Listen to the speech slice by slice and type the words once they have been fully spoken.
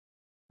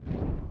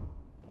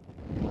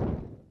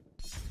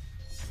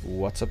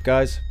What's up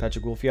guys,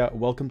 Patrick Wolf here.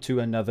 Welcome to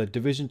another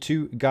Division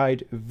 2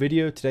 guide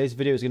video. Today's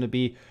video is going to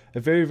be a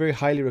very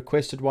highly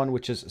requested one,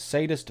 which is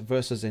Sadist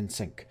versus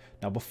NSYNC.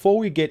 Now before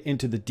we get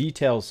into the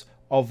details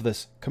of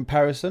this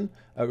comparison,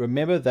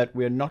 remember that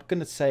we're not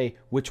going to say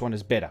which one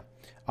is better.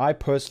 I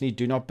personally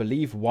do not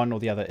believe one or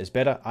the other is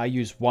better. I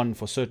use one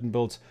for certain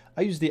builds,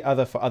 I use the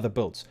other for other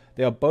builds.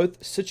 They are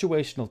both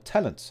situational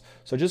talents,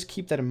 so just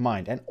keep that in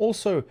mind. And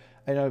also,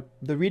 the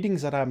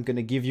readings that I'm going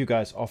to give you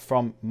guys are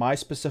from my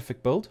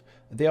specific build.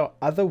 There are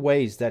other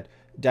ways that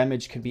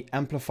damage can be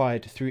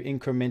amplified through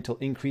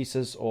incremental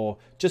increases or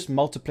just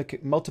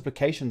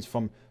multiplications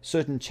from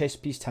certain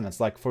chest piece talents.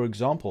 Like for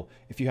example,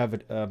 if you have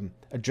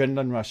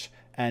Adrenaline Rush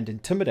and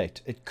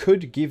Intimidate, it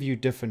could give you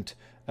different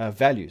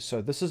values.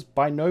 So this is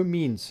by no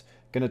means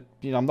gonna,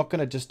 I'm not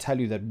gonna just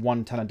tell you that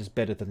one talent is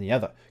better than the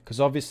other,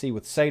 because obviously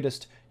with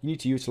Sadist you need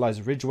to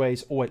utilize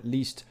Ridgeways or at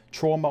least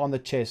Trauma on the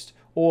chest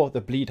or the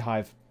Bleed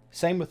Hive.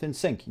 Same with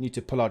NSYNC, you need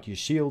to pull out your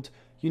shield,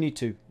 you need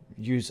to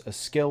use a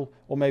skill,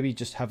 or maybe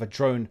just have a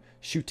drone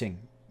shooting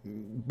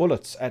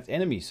bullets at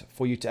enemies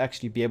for you to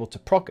actually be able to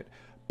proc it.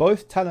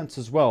 Both talents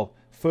as well,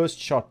 first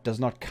shot does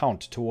not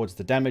count towards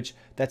the damage.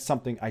 That's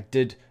something I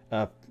did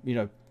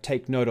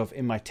take note of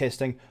in my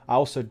testing. I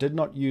also did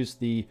not use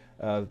the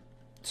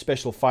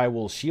special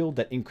firewall shield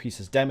that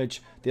increases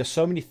damage. There are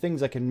so many things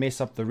that can mess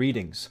up the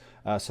readings.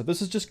 So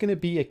this is just going to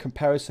be a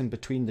comparison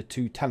between the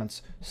two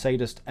talents,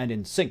 Sadist and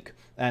NSYNC.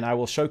 And I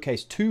will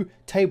showcase two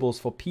tables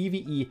for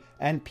PvE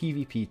and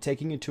PvP,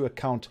 taking into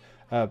account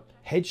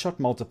headshot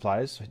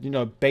multipliers,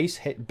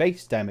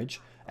 base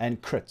damage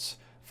and crits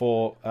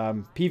for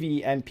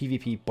PvE and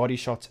PvP, body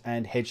shots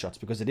and headshots,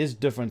 because it is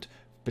different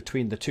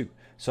between the two.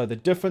 So the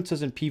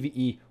differences in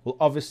PvE will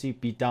obviously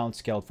be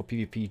downscaled for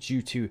PvP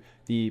due to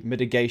the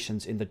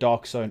mitigations in the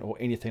dark zone or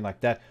anything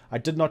like that. I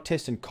did not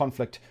test in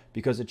conflict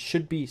because it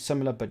should be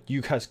similar, but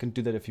you guys can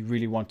do that if you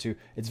really want to.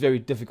 It's very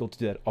difficult to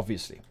do that,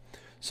 obviously.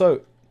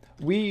 So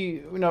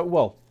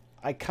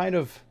I kind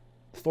of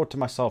thought to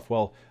myself,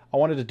 well, I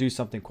wanted to do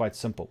something quite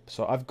simple.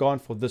 So I've gone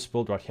for this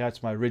build right here.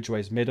 It's my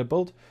Ridgeways meta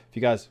build. If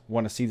you guys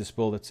want to see this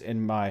build, it's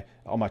on my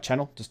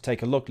channel. Just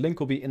take a look. Link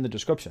will be in the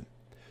description.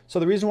 So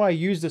the reason why I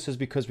use this is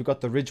because we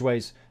got the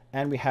Ridgeways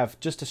and we have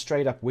just a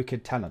straight up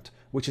wicked talent,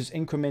 which is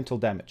incremental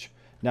damage.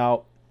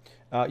 Now,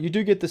 you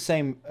do get the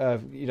same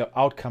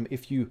outcome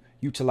if you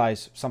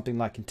utilize something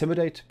like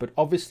Intimidate, but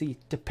obviously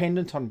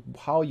dependent on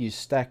how you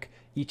stack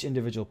each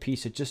individual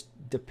piece. It just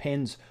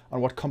depends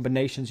on what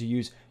combinations you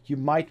use. You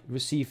might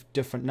receive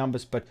different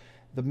numbers, but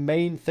the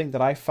main thing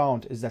that I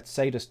found is that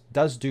Sadist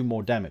does do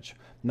more damage.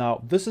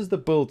 Now, this is the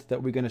build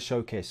that we're going to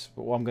showcase,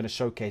 or I'm going to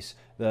showcase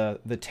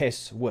the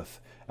tests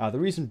with. The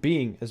reason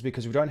being is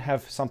because we don't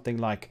have something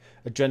like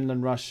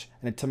Adrenaline Rush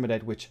and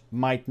Intimidate, which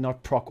might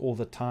not proc all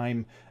the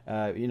time.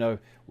 We're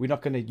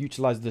not going to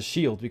utilize the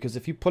shield, because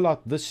if you pull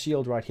out this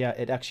shield right here,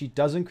 it actually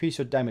does increase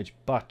your damage,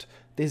 but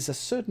there's a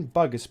certain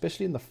bug,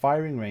 especially in the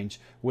firing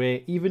range, where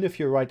even if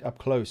you're right up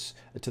close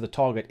to the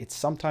target, it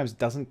sometimes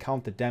doesn't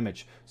count the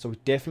damage. So we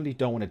definitely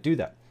don't want to do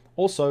that.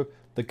 Also,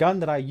 the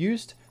gun that I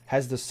used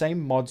has the same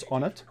mods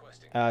on it.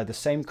 The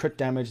same crit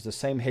damage, the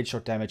same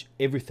headshot damage,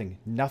 everything.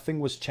 Nothing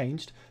was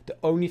changed. The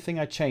only thing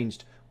I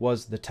changed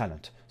was the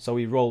talent. So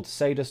we rolled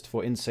Sadist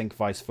for NSYNC,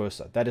 vice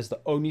versa. That is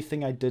the only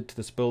thing I did to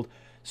this build.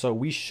 So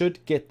we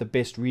should get the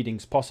best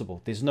readings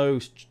possible. There's no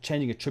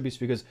changing attributes,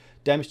 because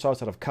damage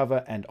starts out of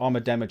cover and armor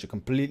damage are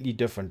completely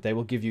different. They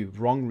will give you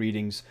wrong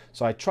readings.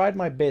 So I tried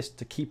my best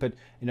to keep it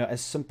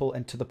as simple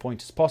and to the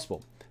point as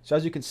possible. So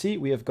as you can see,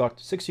 we have got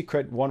 60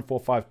 crit,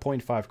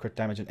 145.5 crit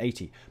damage, and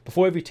 80.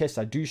 Before every test,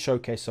 I do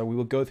showcase, so we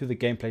will go through the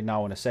gameplay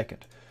now in a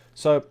second.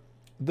 So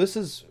this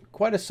is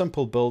quite a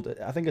simple build.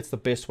 I think it's the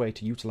best way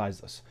to utilize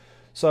this.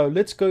 So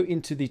let's go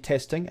into the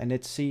testing and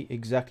let's see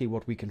exactly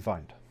what we can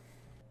find.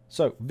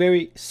 So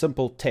very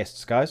simple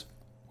tests, guys.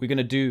 We're going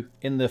to do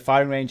in the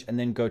firing range and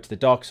then go to the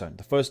dark zone.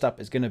 The first up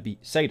is going to be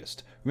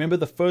Sadist. Remember,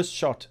 the first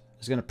shot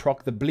is going to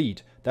proc the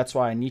bleed. That's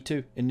why I need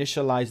to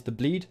initialize the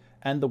bleed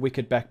and the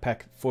wicked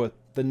backpack for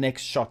the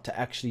next shot to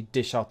actually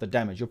dish out the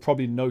damage. You'll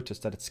probably notice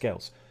that it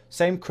scales.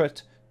 Same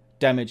crit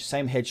damage,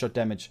 same headshot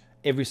damage,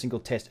 every single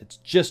test. It's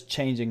just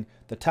changing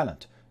the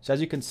talent. So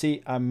as you can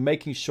see, I'm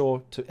making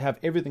sure to have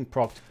everything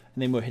procced,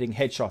 and then we're hitting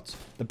headshots.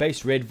 The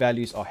base red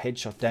values are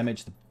headshot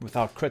damage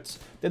without crits.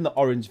 Then the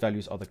orange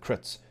values are the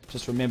crits.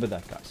 Just remember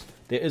that, guys.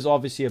 There is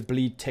obviously a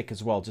bleed tick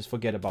as well. Just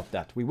forget about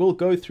that. We will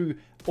go through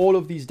all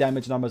of these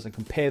damage numbers and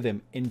compare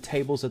them in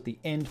tables at the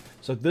end.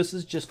 So this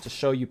is just to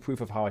show you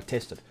proof of how I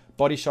tested.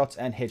 Body shots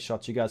and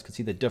headshots, you guys can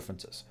see the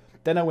differences.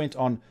 Then I went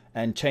on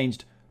and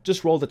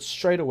just rolled it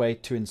straight away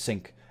to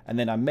NSYNC. And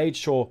then I made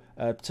sure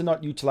to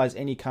not utilize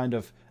any kind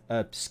of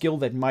skill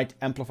that might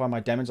amplify my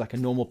damage, like a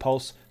normal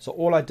pulse. So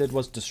all I did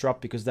was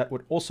disrupt, because that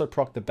would also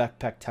proc the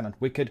backpack talent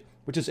wicked,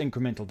 which is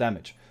incremental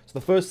damage. So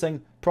the first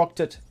thing, procced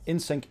it.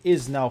 NSYNC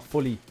is now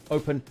fully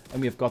open,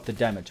 and we have got the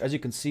damage. As you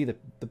can see, the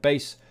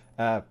base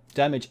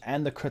damage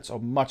and the crits are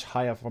much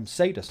higher from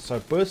Sadist. So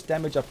burst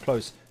damage up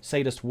close,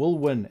 Sadist will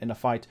win in a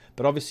fight,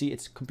 but obviously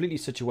it's completely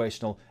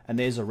situational and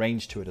there's a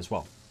range to it as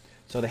well.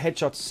 So the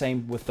headshots,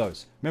 same with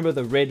those. Remember,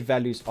 the red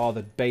values are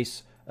the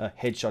base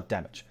headshot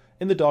damage.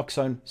 In the Dark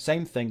Zone,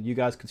 same thing. You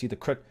guys can see the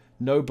crit,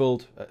 no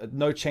build,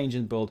 no change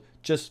in build,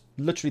 just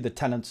literally the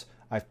talents.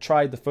 I've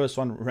tried the first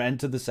one, ran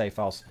to the safe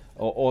house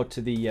or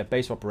to the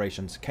base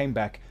operations, came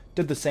back,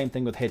 did the same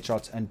thing with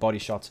headshots and body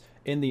shots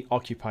in the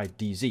occupied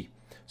DZ.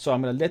 So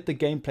I'm going to let the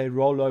gameplay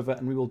roll over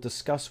and we will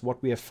discuss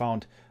what we have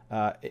found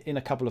in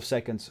a couple of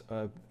seconds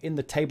in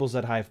the tables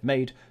that I've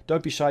made.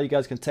 Don't be shy, you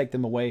guys can take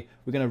them away.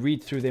 We're going to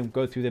read through them,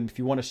 go through them. If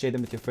you want to share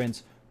them with your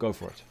friends, go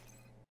for it.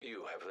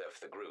 You have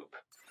left the group.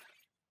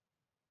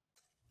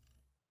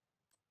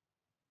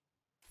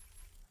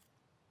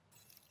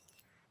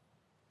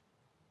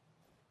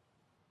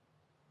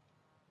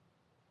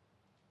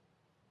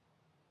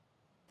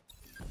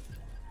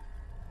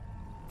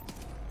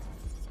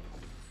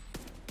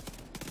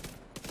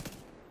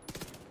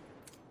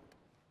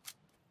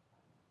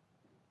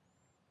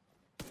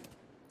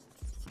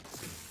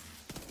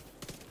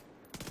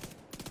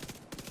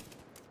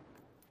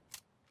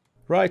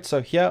 Right,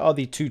 so here are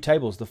the two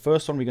tables. The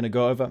first one we're going to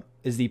go over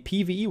is the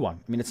PVE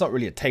one. I mean, it's not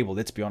really a table,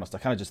 let's be honest. I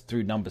kind of just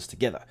threw numbers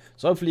together.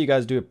 So hopefully you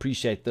guys do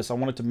appreciate this. I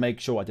wanted to make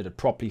sure I did it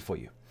properly for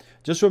you.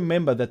 Just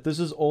remember that this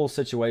is all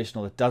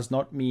situational. It does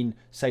not mean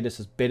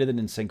Sadist is better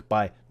than InSync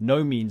by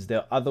no means. There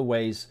are other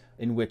ways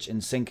in which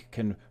InSync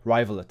can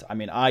rival it. I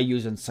mean, I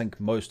use InSync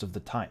most of the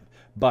time.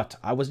 But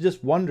I was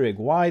just wondering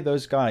why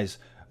those guys,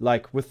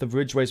 like with the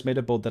Ridgeways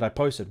meta build that I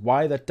posted,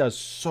 why that does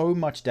so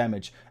much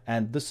damage,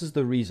 and this is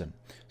the reason.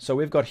 So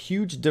we've got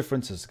huge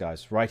differences,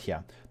 guys, right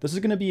here. This is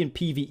going to be in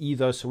PvE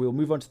though, so we'll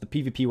move on to the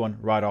PvP one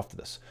right after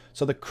this.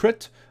 So the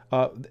crit,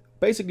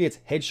 basically it's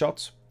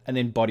headshots and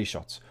then body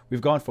shots. We've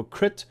gone for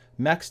crit,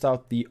 maxed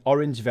out the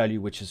orange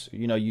value, which is,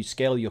 you know, you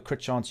scale your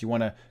crit chance, you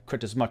want to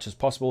crit as much as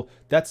possible.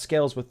 That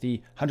scales with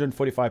the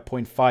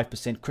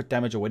 145.5% crit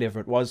damage or whatever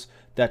it was.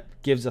 That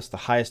gives us the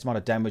highest amount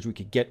of damage we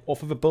could get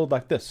off of a build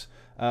like this.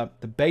 The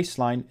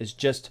baseline is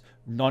just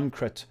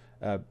non-crit,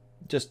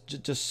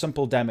 just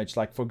simple damage.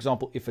 Like, for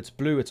example, if it's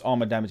blue, it's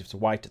armor damage. If it's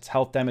white, it's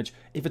health damage.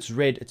 If it's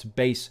red, it's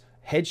base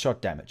headshot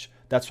damage.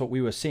 That's what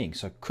we were seeing.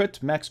 So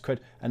crit, max crit,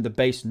 and the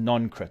base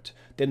non-crit.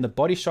 Then the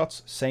body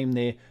shots, same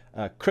there,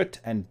 crit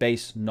and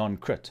base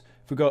non-crit.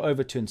 If we go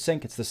over to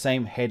InSync, it's the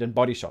same head and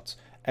body shots.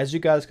 As you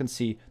guys can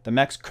see, the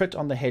max crit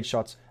on the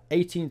headshots,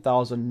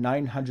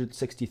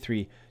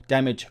 18,963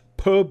 damage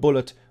per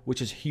bullet,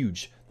 which is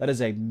huge. That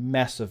is a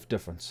massive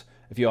difference.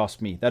 If you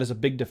ask me, that is a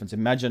big difference.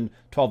 Imagine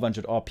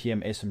 1200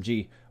 RPM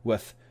SMG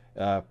with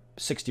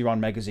 60 round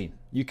magazine.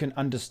 You can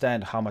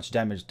understand how much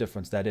damage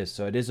difference that is.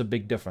 So it is a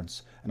big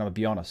difference. And I'm gonna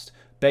be honest,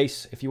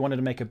 base, if you wanted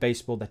to make a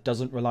base build that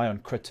doesn't rely on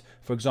crit,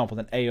 for example,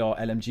 an AR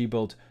LMG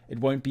build, it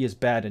won't be as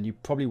bad and you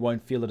probably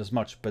won't feel it as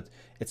much, but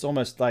it's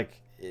almost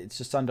like it's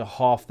just under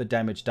half the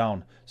damage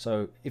down.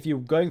 So if you're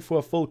going for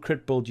a full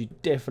crit build, you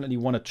definitely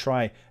want to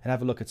try and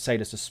have a look at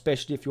Sadist,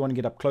 especially if you want to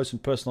get up close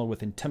and personal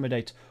with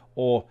Intimidate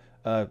or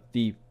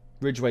the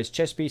Ridgeway's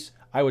chest piece.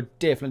 I would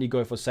definitely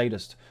go for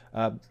Sadist.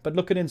 But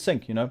look at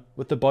InSync, you know,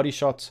 with the body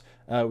shots,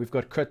 we've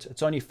got crit.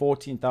 It's only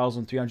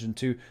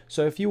 14,302.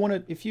 So if you want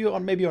to, if you're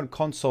on maybe on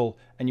console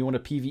and you want a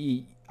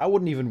PVE, I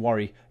wouldn't even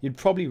worry. You'd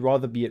probably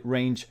rather be at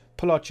range,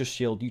 pull out your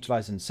shield,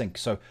 utilize InSync.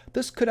 So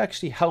this could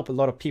actually help a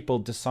lot of people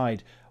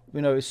decide,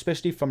 you know,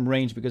 especially from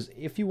range, because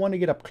if you want to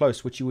get up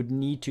close, which you would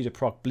need to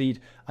proc bleed,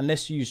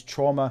 unless you use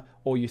trauma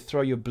or you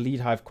throw your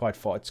bleed hive quite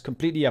far, it's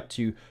completely up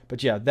to you.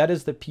 But yeah, that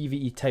is the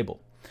PVE table.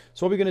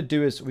 So what we're going to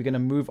do is we're going to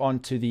move on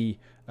to the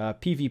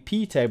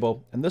PvP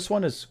table, and this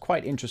one is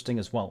quite interesting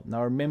as well.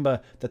 Now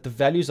remember that the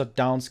values are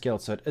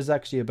downscaled, so it is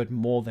actually a bit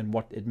more than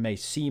what it may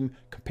seem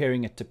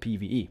comparing it to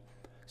PvE.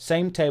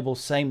 Same table,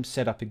 same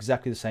setup,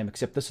 exactly the same,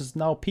 except this is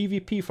now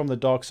PvP from the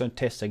Dark Zone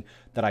testing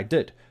that I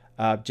did.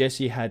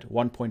 Jesse had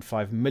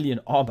 1.5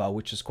 million armor,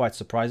 which is quite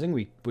surprising.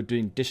 We were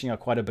dishing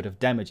out quite a bit of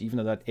damage, even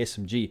though that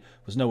SMG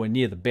was nowhere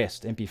near the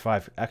best.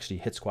 MP5 actually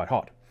hits quite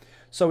hard.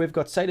 So we've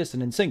got Sadist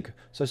and InSync.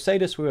 So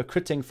Sadist, we were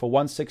critting for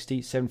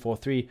 160,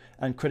 743,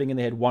 and critting in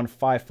the head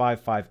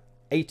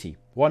 155,580.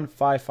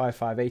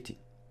 155,580,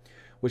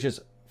 which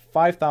is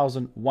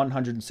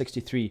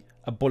 5,163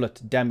 a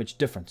bullet damage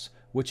difference,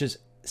 which is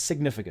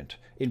significant.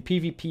 In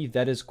PvP,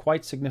 that is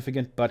quite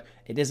significant, but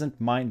it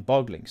isn't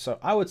mind-boggling. So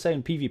I would say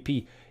in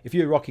PvP, if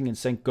you're rocking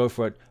InSync, go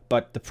for it.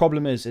 But the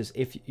problem is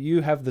if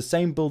you have the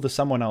same build as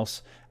someone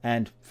else,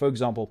 and for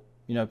example,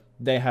 you know,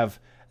 they have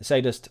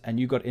Sadist and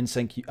you got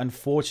InSync,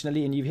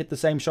 unfortunately, and you've hit the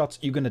same shots,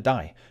 you're going to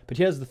die. But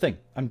here's the thing,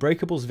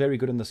 Unbreakable is very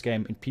good in this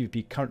game in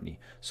PvP currently.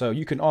 So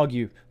you can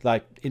argue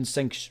like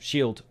InSync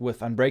shield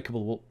with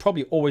Unbreakable will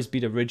probably always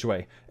beat a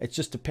Ridgeway. It's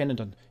just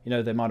dependent on, you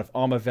know, the amount of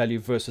armor value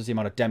versus the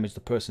amount of damage the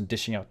person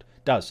dishing out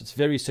does. It's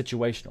very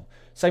situational.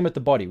 Same with the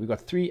body. We've got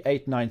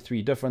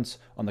 3893 difference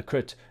on the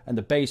crit and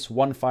the base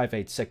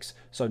 1586.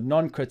 So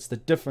non-crits, the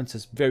difference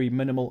is very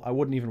minimal. I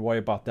wouldn't even worry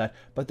about that.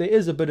 But there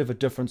is a bit of a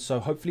difference.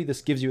 So hopefully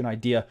this gives you an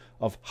idea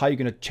of how you're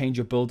going to change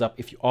your build up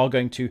if you are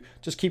going to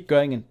just keep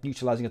going and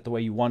utilizing it the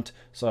way you want.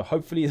 So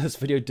hopefully this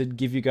video did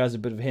give you guys a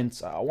bit of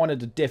hints. I wanted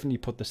to definitely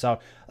put this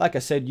out. Like I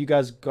said, you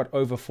guys got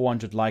over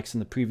 400 likes in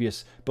the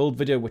previous build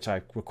video, which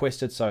I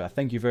requested, so I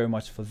thank you very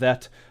much for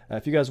that.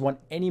 If you guys want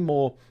any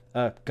more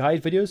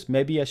guide videos,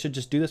 maybe I should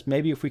just do this.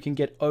 Maybe if we can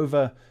get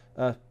over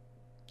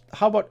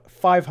how about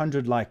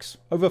 500 likes?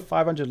 Over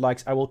 500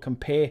 likes, I will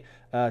compare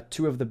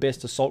 2 of the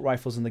best assault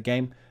rifles in the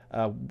game.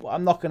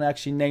 I'm not going to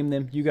actually name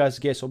them. You guys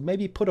guess, or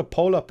maybe put a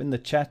poll up in the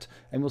chat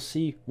and we'll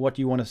see what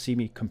you want to see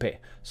me compare.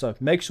 So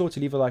make sure to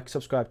leave a like,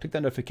 subscribe, click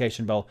that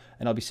notification bell,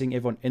 and I'll be seeing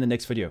everyone in the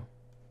next video.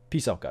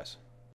 Peace out, guys.